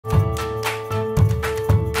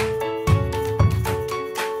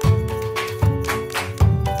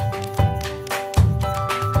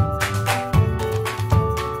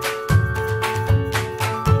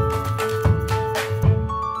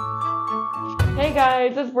Hey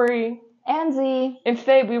guys, it's Bree. And Z. And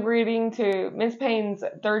today we're reading to Miss Payne's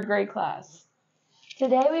third grade class.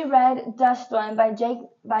 Today we read Dust Storm by Jane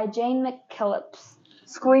McKillips.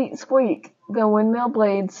 Squeak, squeak, the windmill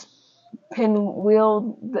blades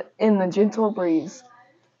pinwheeled in the gentle breeze.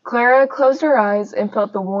 Clara closed her eyes and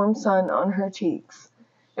felt the warm sun on her cheeks.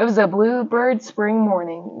 It was a bluebird spring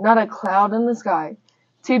morning, not a cloud in the sky.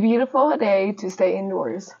 Too beautiful a day to stay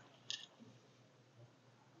indoors.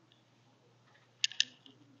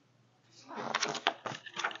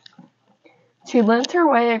 She limped her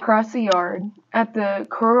way across the yard. At the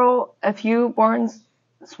curl, a few barn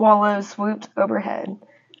swallows swooped overhead,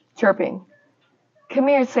 chirping. "Come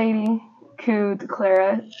here, Sadie," cooed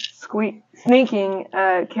Clara, sneaking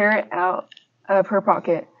a carrot out of her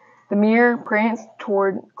pocket. The mirror pranced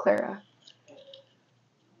toward Clara.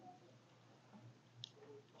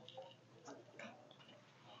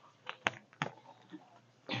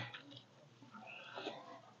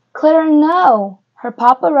 Clara, no! Her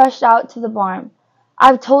papa rushed out to the barn.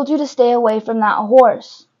 "I've told you to stay away from that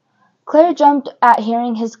horse." Clara jumped at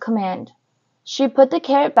hearing his command. She put the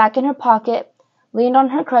carrot back in her pocket, leaned on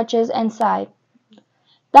her crutches, and sighed.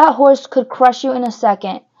 "That horse could crush you in a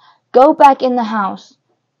second. Go back in the house."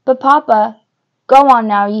 "But papa—" "Go on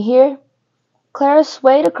now, you hear?" Clara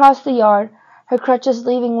swayed across the yard, her crutches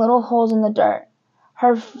leaving little holes in the dirt.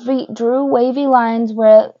 Her feet drew wavy lines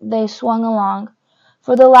where they swung along.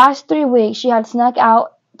 For the last 3 weeks she had snuck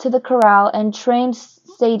out to the corral and trained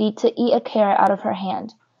Sadie to eat a carrot out of her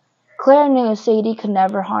hand. Clara knew Sadie could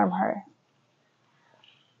never harm her.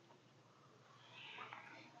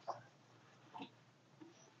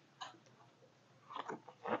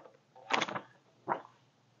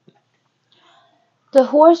 The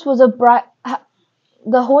horse was a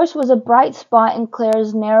bright spot in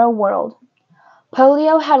Clara's narrow world.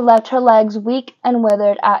 Polio had left her legs weak and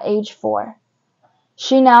withered at age 4.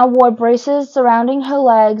 She now wore braces surrounding her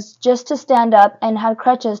legs just to stand up and had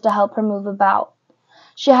crutches to help her move about.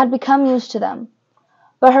 She had become used to them.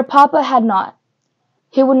 But her papa had not.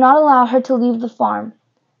 He would not allow her to leave the farm.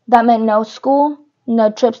 That meant no school, no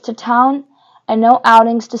trips to town, and no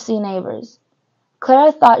outings to see neighbors.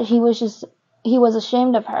 Clara thought he was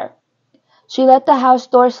ashamed of her. She let the house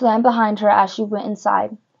door slam behind her as she went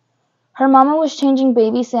inside. Her mama was changing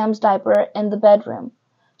baby Sam's diaper in the bedroom.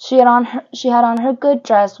 She had on her good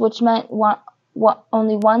dress, which meant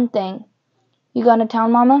only one thing. "You going to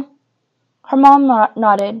town, Mama?" Her mom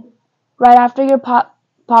nodded. "Right after your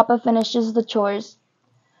papa finishes the chores."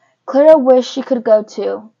 Clara wished she could go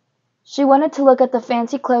too. She wanted to look at the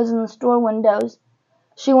fancy clothes in the store windows.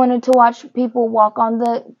 She wanted to watch people walk on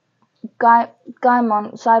the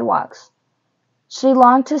Gaimon sidewalks. She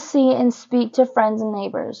longed to see and speak to friends and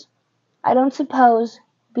neighbors. "I don't suppose—"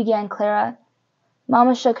 began Clara.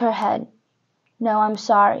 Mama shook her head. "No, I'm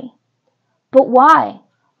sorry." "But why?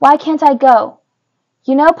 Why can't I go?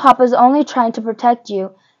 You know Papa's only trying to protect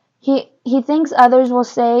you. He thinks others will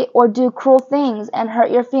say or do cruel things and hurt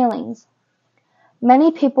your feelings.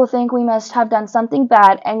 Many people think we must have done something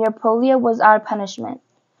bad, and your polio was our punishment.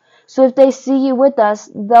 So if they see you with us,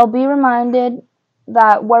 they'll be reminded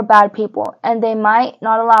that we're bad people, and they might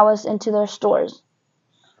not allow us into their stores."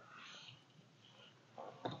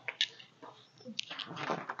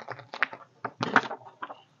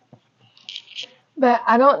 "But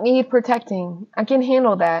I don't need protecting. I can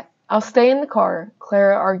handle that. I'll stay in the car,"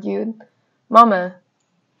 Clara argued. Mama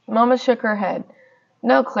shook her head.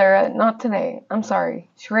 "No, Clara, not today. I'm sorry."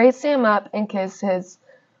 She raised Sam up and kissed his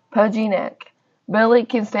pudgy neck. "Billy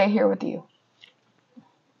can stay here with you."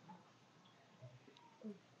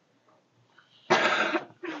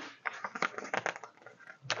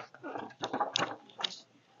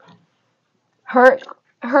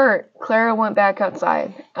 Hurt, Clara went back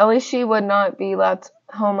outside. At least she would not be left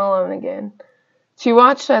home alone again. She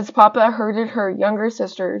watched as Papa herded her younger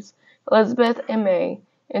sisters, Elizabeth and May,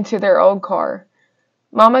 into their old car.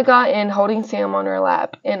 Mama got in holding Sam on her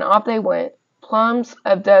lap, and off they went, plumes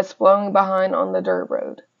of dust blowing behind on the dirt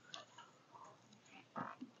road.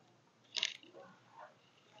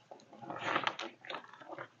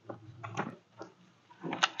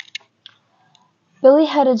 Billy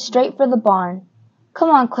headed straight for the barn. "Come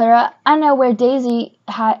on, Clara. I know where Daisy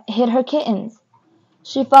hid her kittens."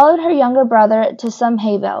 She followed her younger brother to some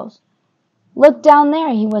hay bales. "Look down there,"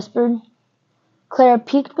 he whispered. Clara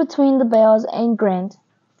peeked between the bales and grinned.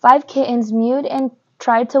 5 kittens mewed and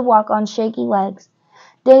tried to walk on shaky legs.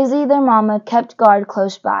 Daisy, their mama, kept guard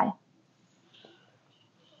close by.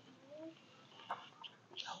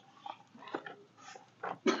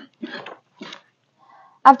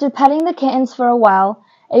 After petting the kittens for a while,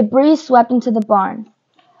 a breeze swept into the barn.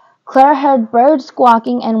 Clara heard birds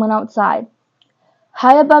squawking and went outside.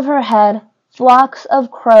 High above her head, flocks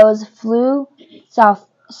of crows flew south.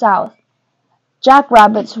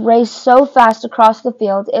 Jackrabbits raced so fast across the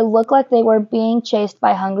field it looked like they were being chased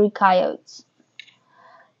by hungry coyotes.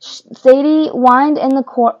 Sadie whined in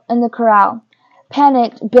the corral.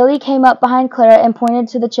 Panicked, Billy came up behind Clara and pointed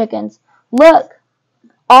to the chickens. "Look!"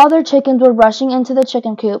 All their chickens were rushing into the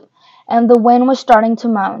chicken coop, and the wind was starting to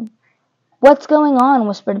moan. "What's going on?"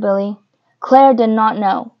 whispered Billy. Clara did not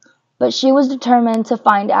know, but she was determined to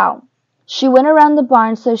find out. She went around the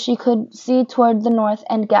barn so she could see toward the north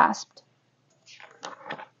and gasped.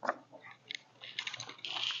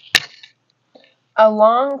 A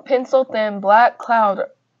long, pencil-thin black cloud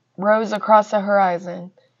rose across the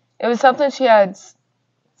horizon. It was something she had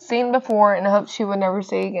seen before and hoped she would never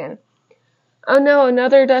see again. "Oh no,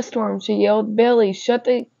 another dust storm," she yelled. "Billy, shut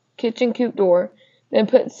the kitchen coop door. Then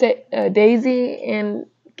put Daisy and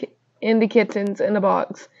the kittens in a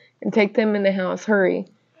box and take them in the house. Hurry."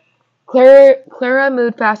 Clara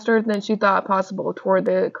moved faster than she thought possible toward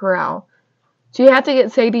the corral. She had to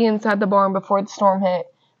get Sadie inside the barn before the storm hit.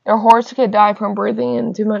 Their horse could die from breathing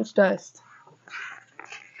in too much dust.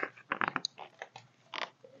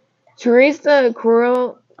 She raised the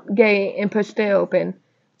corral gate and pushed it open.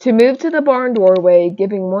 She moved to the barn doorway,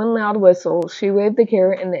 giving one loud whistle. She waved the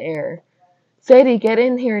carrot in the air. "Sadie, get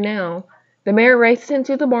in here now." The mare raced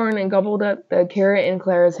into the barn and gobbled up the carrot in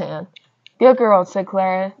Clara's hand. "Good girl," said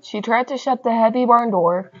Clara. She tried to shut the heavy barn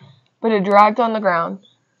door, but it dragged on the ground.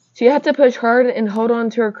 She had to push hard and hold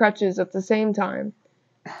on to her crutches at the same time.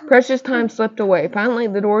 Precious time slipped away. Finally,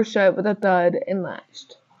 the door shut with a thud and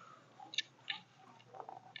latched.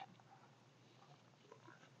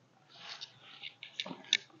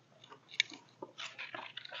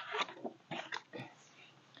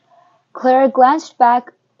 Clara glanced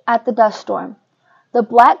back at the dust storm. The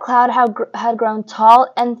black cloud had grown tall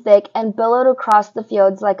and thick and billowed across the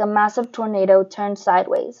fields like a massive tornado turned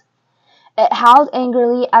sideways. It howled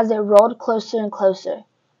angrily as it rolled closer and closer.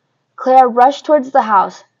 Clara rushed towards the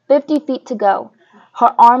house, 50 feet to go.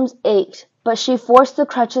 Her arms ached, but she forced the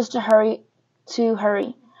crutches to hurry.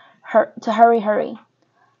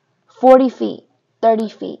 40 feet, 30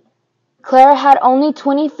 feet. Clara had only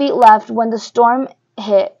 20 feet left when the storm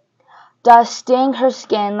hit. Dust stung her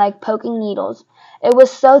skin like poking needles. It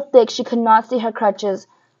was so thick she could not see her crutches.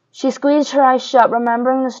 She squeezed her eyes shut,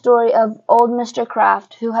 remembering the story of old Mr.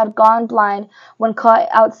 Kraft, who had gone blind when caught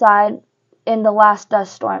outside in the last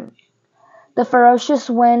dust storm. The ferocious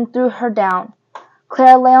wind threw her down.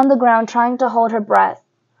 Clara lay on the ground trying to hold her breath.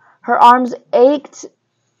 Her arms ached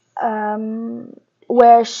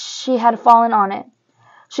where she had fallen on it.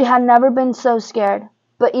 She had never been so scared,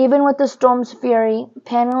 but even with the storm's fury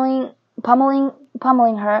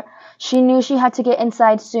pummeling her, she knew she had to get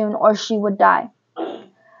inside soon or she would die.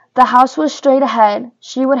 The house was straight ahead.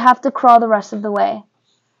 She would have to crawl the rest of the way.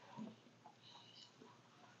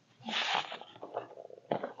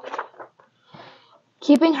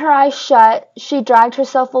 Keeping her eyes shut, she dragged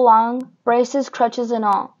herself along, braces, crutches, and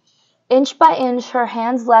all. Inch by inch, her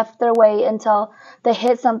hands left their way until they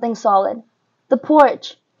hit something solid. The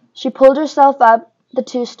porch! She pulled herself up the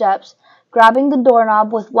 2 steps, grabbing the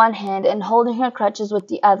doorknob with one hand and holding her crutches with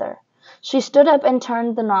the other. She stood up and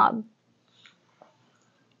turned the knob.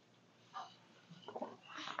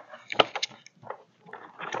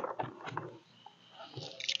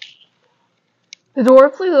 The door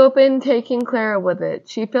flew open, taking Clara with it.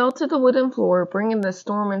 She fell to the wooden floor, bringing the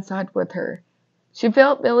storm inside with her. She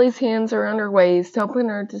felt Billy's hands around her waist, helping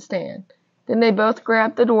her to stand. Then they both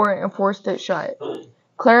grabbed the door and forced it shut.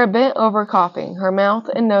 Clara bent over, coughing. Her mouth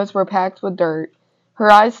and nose were packed with dirt.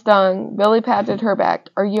 Her eyes stung. Billy patted her back.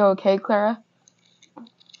 "Are you okay, Clara?"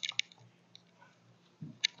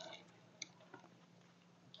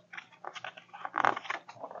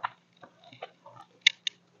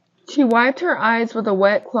 She wiped her eyes with a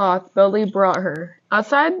wet cloth Billy brought her.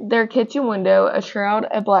 Outside their kitchen window, a shroud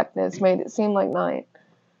of blackness made it seem like night.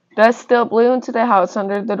 Dust still blew into the house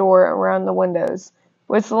under the door around the windows,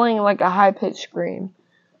 whistling like a high-pitched scream.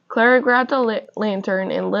 Clara grabbed a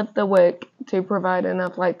lantern and lit the wick to provide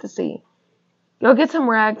enough light to see. "Go get some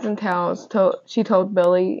rags and towels," she told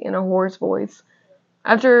Billy in a hoarse voice.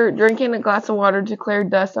 After drinking a glass of water to clear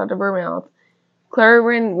dust out of her mouth, Clara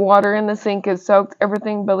ran water in the sink and soaked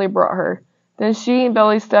everything Billy brought her. Then she and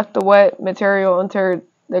Billy stuffed the wet material into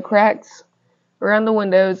the cracks around the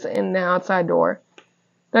windows and the outside door.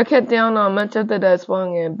 That cut down on much of the dust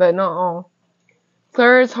blowing in, but not all.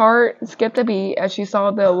 Clara's heart skipped a beat as she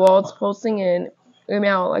saw the walls pulsing in and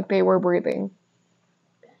out like they were breathing.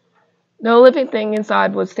 No living thing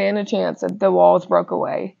inside would stand a chance if the walls broke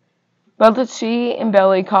away. Both she and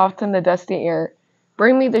Billy coughed in the dusty air.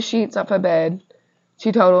 "Bring me the sheets off of bed,"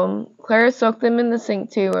 she told him. Clara soaked them in the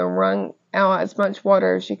sink too and wrung out as much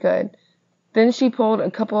water as she could. Then she pulled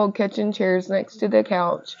a couple of kitchen chairs next to the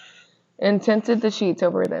couch and tented the sheets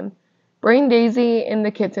over them. "Bring Daisy and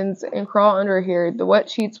the kittens and crawl under here. The wet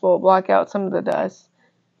sheets will block out some of the dust."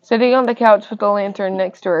 Sitting on the couch with the lantern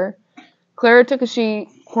next to her, Clara took a sheet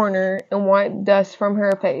corner and wiped dust from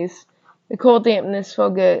her face. The cold dampness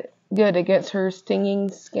felt good against her stinging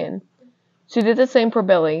skin. She did the same for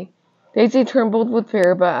Billy. Daisy trembled with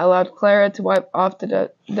fear, but allowed Clara to wipe off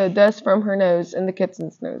the dust from her nose and the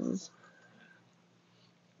kittens' noses.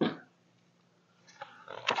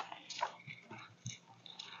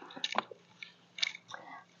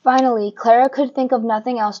 Finally, Clara could think of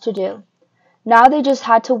nothing else to do. Now they just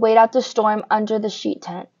had to wait out the storm under the sheet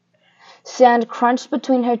tent. Sand crunched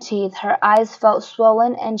between her teeth, her eyes felt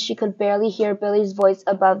swollen, and she could barely hear Billy's voice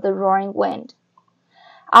above the roaring wind.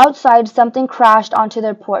 Outside, something crashed onto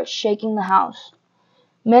their porch, shaking the house.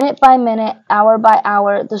 Minute by minute, hour by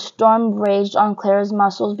hour, the storm raged on. Clara's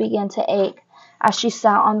muscles began to ache as she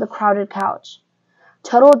sat on the crowded couch.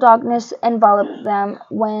 Total darkness enveloped them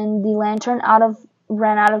when the lantern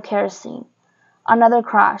ran out of kerosene. Another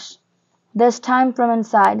crash, this time from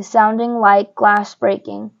inside, sounding like glass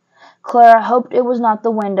breaking. Clara hoped it was not the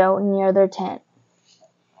window near their tent.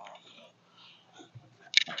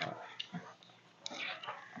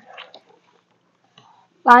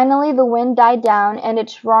 Finally, the wind died down and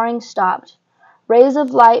its roaring stopped. Rays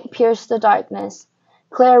of light pierced the darkness.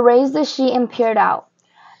 Clara raised the sheet and peered out.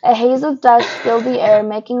 A haze of dust filled the air,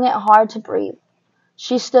 making it hard to breathe.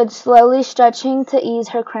 She stood slowly, stretching to ease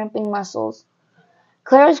her cramping muscles.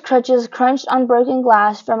 Clara's crutches crunched on broken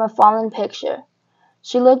glass from a fallen picture.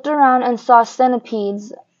 She looked around and saw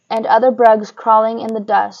centipedes and other bugs crawling in the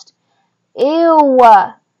dust. Ew!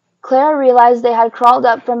 Clara realized they had crawled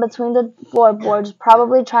up from between the floorboards,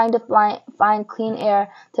 probably trying to find clean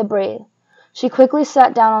air to breathe. She quickly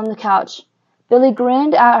sat down on the couch. Billy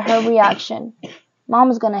grinned at her reaction.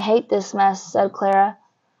 "Mom's gonna hate this mess," said Clara.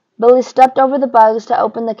 Billy stepped over the bugs to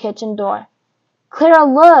open the kitchen door. "Clara,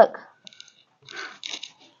 look!"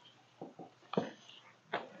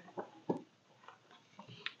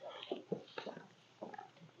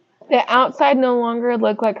 The outside no longer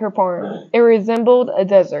looked like her farm. It resembled a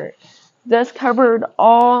desert. Dust covered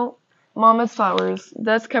all Mama's flowers.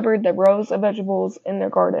 Dust covered the rows of vegetables in their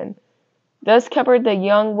garden. Dust covered the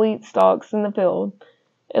young wheat stalks in the field.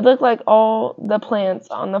 It looked like all the plants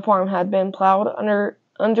on the farm had been plowed under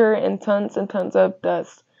and tons of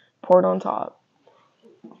dust poured on top.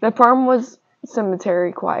 The farm was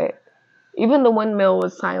cemetery quiet. Even the windmill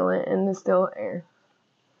was silent in the still air.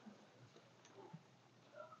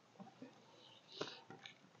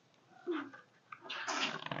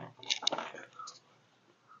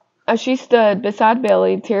 As she stood beside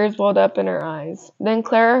Billy, tears welled up in her eyes. Then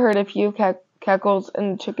Clara heard a few cackles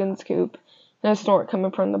in the chicken's coop and a snort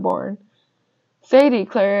coming from the barn. "Sadie!"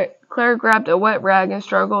 Clara grabbed a wet rag and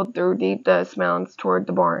struggled through deep dust mounds toward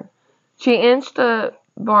the barn. She inched the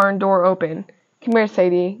barn door open. "Come here,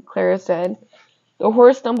 Sadie," Clara said. The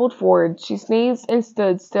horse stumbled forward. She sneezed and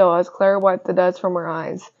stood still as Clara wiped the dust from her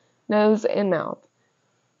eyes, nose, and mouth.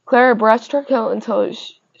 Clara brushed her coat until it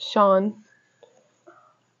shone.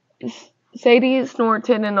 Sadie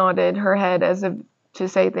snorted and nodded her head as if to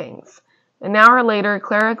say thanks. An hour later,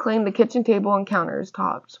 Clara cleaned the kitchen table and counters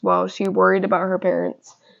tops while she worried about her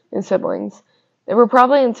parents and siblings. They were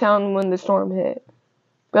probably in town when the storm hit.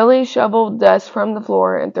 Billy shoveled dust from the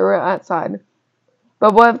floor and threw it outside.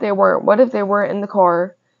 But what if they weren't? What if they weren't in the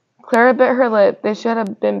car? Clara bit her lip. They should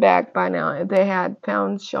have been back by now if they had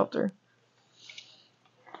found shelter.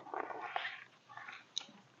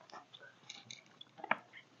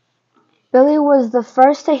 Billy was the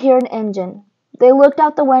first to hear an engine. They looked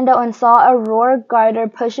out the window and saw a roar grider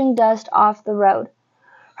pushing dust off the road.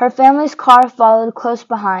 Her family's car followed close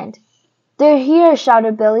behind. "They're here!"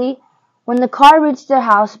 shouted Billy. When the car reached their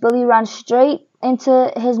house, Billy ran straight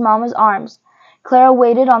into his mama's arms. Clara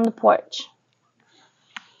waited on the porch.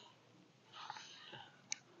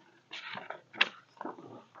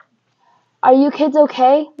 "Are you kids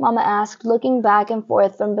okay?" Mama asked, looking back and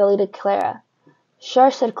forth from Billy to Clara. "Sure,"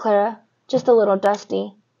 said Clara. "Just a little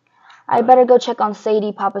dusty." "I'd better go check on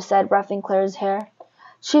Sadie," Papa said, ruffing Clara's hair.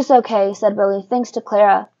 "She's okay," said Billy, thanks to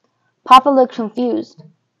Clara. Papa looked confused.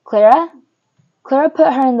 "Clara?" "Clara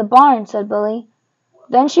put her in the barn," said Billy.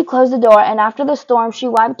 Then she closed the door, and after the storm she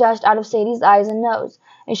wiped dust out of Sadie's eyes and nose,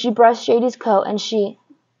 and she brushed Sadie's coat, and she—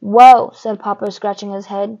 "Whoa," said Papa, scratching his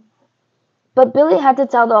head. But Billy had to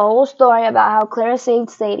tell the whole story about how Clara saved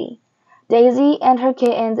Sadie. Daisy and her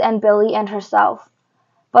kittens, and Billy and herself.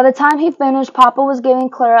 By the time he finished, Papa was giving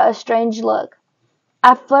Clara a strange look.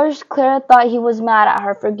 At first, Clara thought he was mad at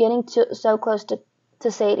her for getting so close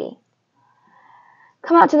to Sadie.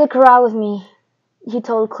 "Come out to the corral with me," he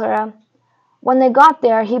told Clara. When they got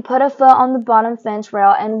there, he put a foot on the bottom fence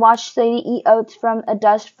rail and watched Sadie eat oats from a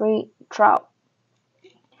dust-free trout.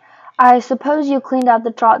 "I suppose you cleaned out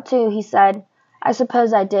the trout too," he said. "I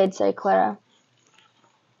suppose I did," said Clara.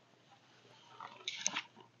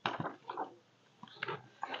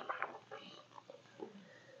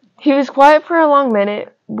 He was quiet for a long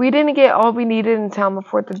minute. "We didn't get all we needed in town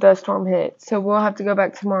before the dust storm hit, so we'll have to go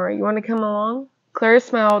back tomorrow. You want to come along?" Clara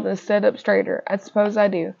smiled and stood up straighter. "I suppose I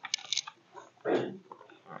do."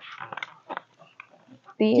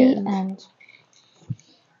 The end.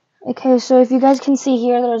 Okay, so if you guys can see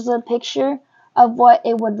here, there's a picture of what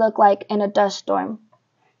it would look like in a dust storm.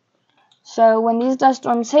 So when these dust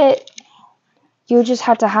storms hit, you just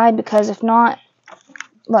have to hide, because if not,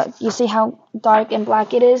 look, you see how dark and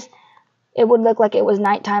black it is? It would look like it was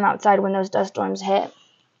nighttime outside when those dust storms hit.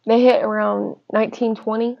 They hit around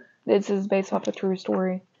 1920. This is based off a true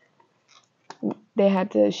story. They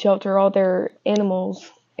had to shelter all their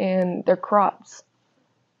animals and their crops.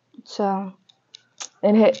 So,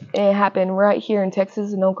 And it happened right here in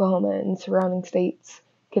Texas and Oklahoma and surrounding states,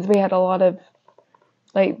 because we had a lot of,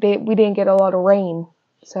 we didn't get a lot of rain,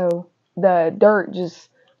 so the dirt just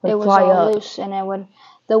would fly up. It was all loose, and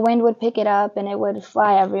the wind would pick it up, and it would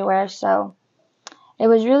fly everywhere. So it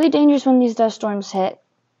was really dangerous when these dust storms hit.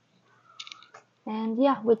 And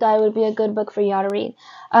yeah, we thought it would be a good book for y'all to read.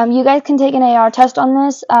 You guys can take an AR test on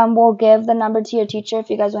this. We'll give the number to your teacher if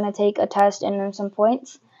you guys want to take a test and earn some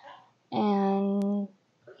points. And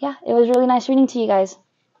yeah, it was really nice reading to you guys.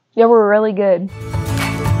 They were really good.